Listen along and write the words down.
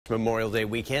Memorial Day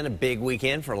weekend, a big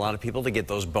weekend for a lot of people to get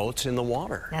those boats in the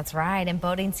water. That's right, and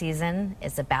boating season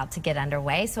is about to get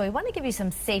underway, so we want to give you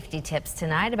some safety tips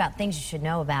tonight about things you should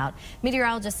know about.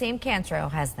 Meteorologist Sam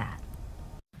Cantro has that.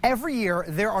 Every year,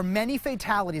 there are many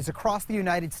fatalities across the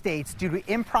United States due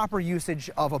to improper usage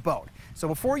of a boat. So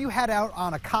before you head out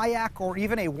on a kayak or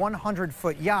even a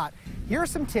 100-foot yacht, here are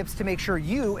some tips to make sure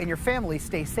you and your family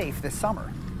stay safe this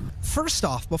summer. First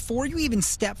off, before you even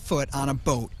step foot on a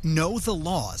boat, know the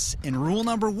laws. And rule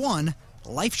number 1,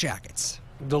 life jackets.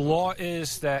 The law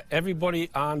is that everybody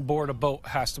on board a boat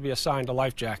has to be assigned a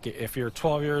life jacket. If you're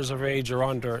 12 years of age or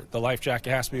under, the life jacket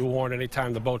has to be worn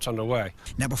anytime the boat's underway.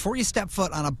 Now, before you step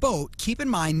foot on a boat, keep in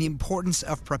mind the importance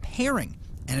of preparing.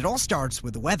 And it all starts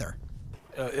with the weather.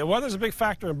 The weather's a big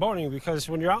factor in boating because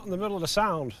when you're out in the middle of the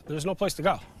Sound, there's no place to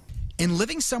go. In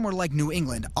living somewhere like New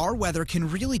England, our weather can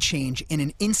really change in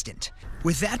an instant.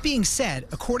 With that being said,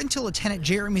 according to Lieutenant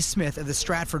Jeremy Smith of the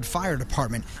Stratford Fire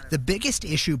Department, the biggest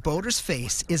issue boaters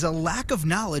face is a lack of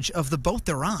knowledge of the boat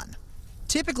they're on.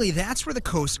 Typically, that's where the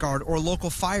Coast Guard or local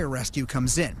fire rescue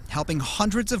comes in, helping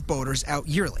hundreds of boaters out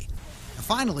yearly. And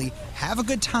finally, have a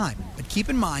good time, but keep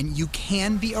in mind you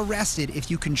can be arrested if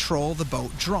you control the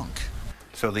boat drunk.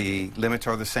 So the limits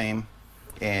are the same.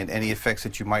 And any effects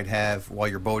that you might have while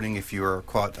you're boating, if you are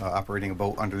caught operating a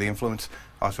boat under the influence,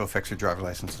 also affects your driver's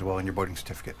license as well and your boating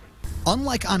certificate.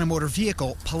 Unlike on a motor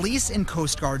vehicle, police and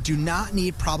Coast Guard do not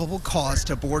need probable cause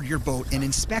to board your boat and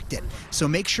inspect it. So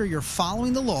make sure you're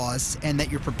following the laws and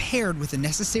that you're prepared with the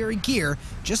necessary gear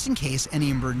just in case any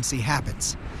emergency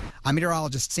happens. I'm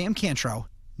meteorologist Sam Cantro,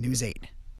 News 8.